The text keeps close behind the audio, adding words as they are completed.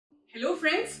Hello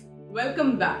friends,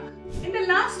 welcome back. In the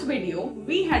last video,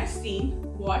 we had seen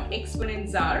what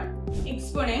exponents are.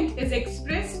 Exponent is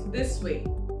expressed this way.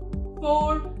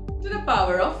 4 to the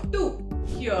power of 2.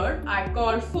 Here I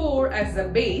call 4 as the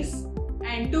base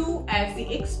and 2 as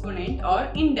the exponent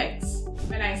or index.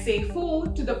 When I say 4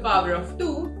 to the power of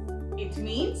 2, it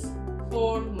means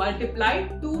 4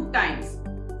 multiplied 2 times.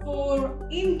 4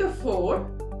 into 4,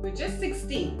 which is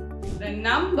 16. The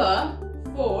number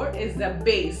 4 is the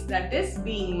base that is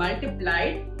being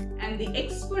multiplied, and the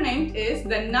exponent is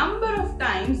the number of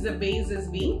times the base is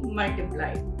being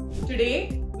multiplied.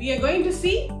 Today we are going to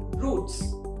see roots,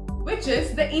 which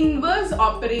is the inverse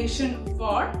operation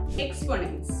for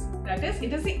exponents. That is,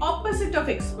 it is the opposite of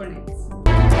exponents.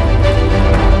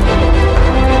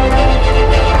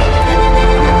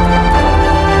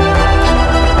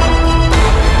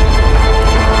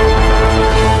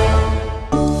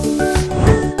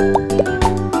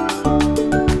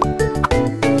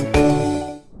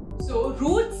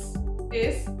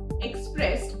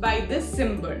 By this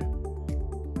symbol.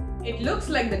 It looks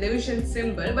like the division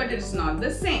symbol, but it is not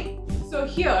the same. So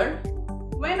here,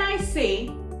 when I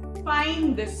say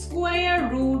find the square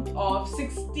root of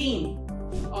 16,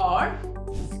 or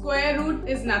square root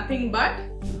is nothing but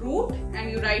root,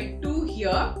 and you write 2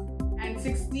 here and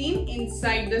 16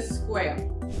 inside the square.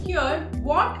 Here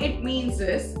what it means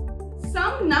is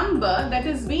some number that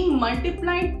is being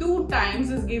multiplied 2 times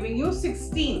is giving you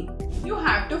 16. You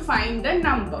have to find the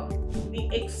number. The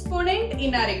exponent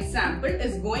in our example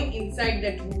is going inside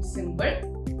that root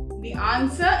symbol. The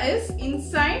answer is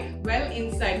inside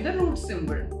the root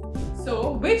symbol.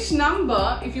 So which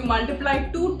number, if you multiply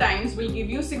 2 times, will give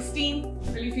you 16?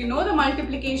 Well, if you know the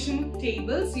multiplication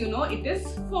tables, you know it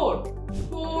is 4.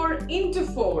 4 into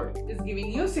 4 is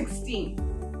giving you 16.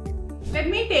 Let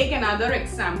me take another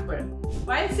example.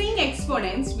 While seeing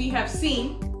exponents, we have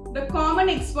seen the common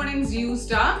exponents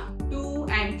used are 2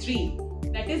 and 3.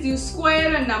 That is, you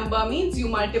square a number means you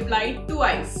multiply it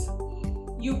twice.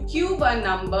 You cube a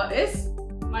number is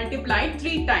multiplied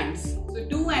 3 times. So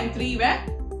 2 and 3 were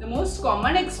the most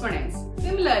common exponents.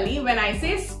 Similarly, when I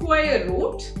say square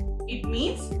root, it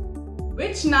means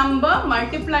which number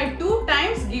multiplied 2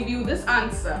 times give you this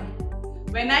answer.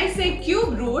 When I say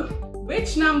cube root,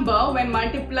 which number when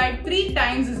multiplied 3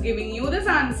 times is giving you this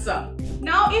answer.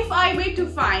 Now if I were to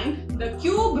find the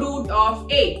cube root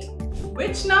of 8,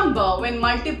 which number when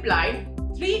multiplied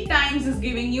 3 times is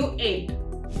giving you 8?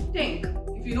 Think.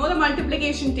 If you know the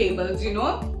multiplication tables, you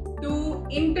know 2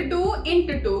 into 2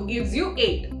 into 2 gives you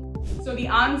 8. So the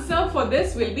answer for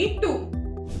this will be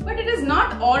 2. But it is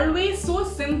not always so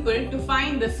simple to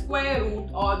find the square root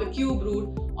or the cube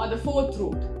root or the fourth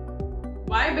root.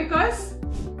 Why? Because,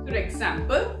 for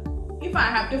example, if I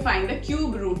have to find the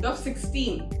cube root of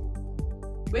 16,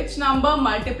 which number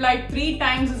multiplied 3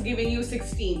 times is giving you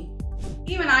 16?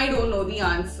 Even I don't know the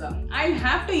answer. I'll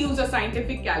have to use a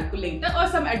scientific calculator or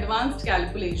some advanced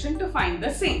calculation to find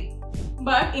the same.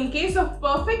 But in case of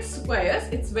perfect squares,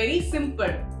 it's very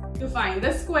simple to find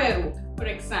the square root. For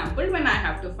example, when I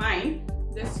have to find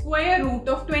the square root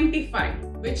of 25,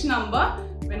 which number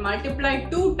when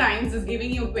multiplied 2 times is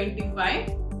giving you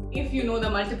 25? If you know the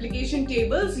multiplication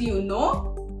tables, you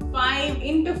know 5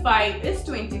 into 5 is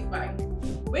 25.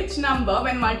 Which number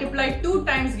when multiplied 2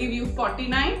 times give you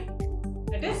 49?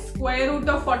 That is square root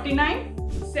of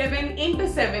 49. 7 into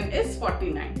 7 is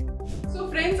 49. So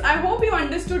friends, I hope you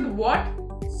understood what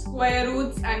square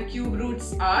roots and cube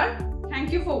roots are.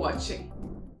 Thank you for watching.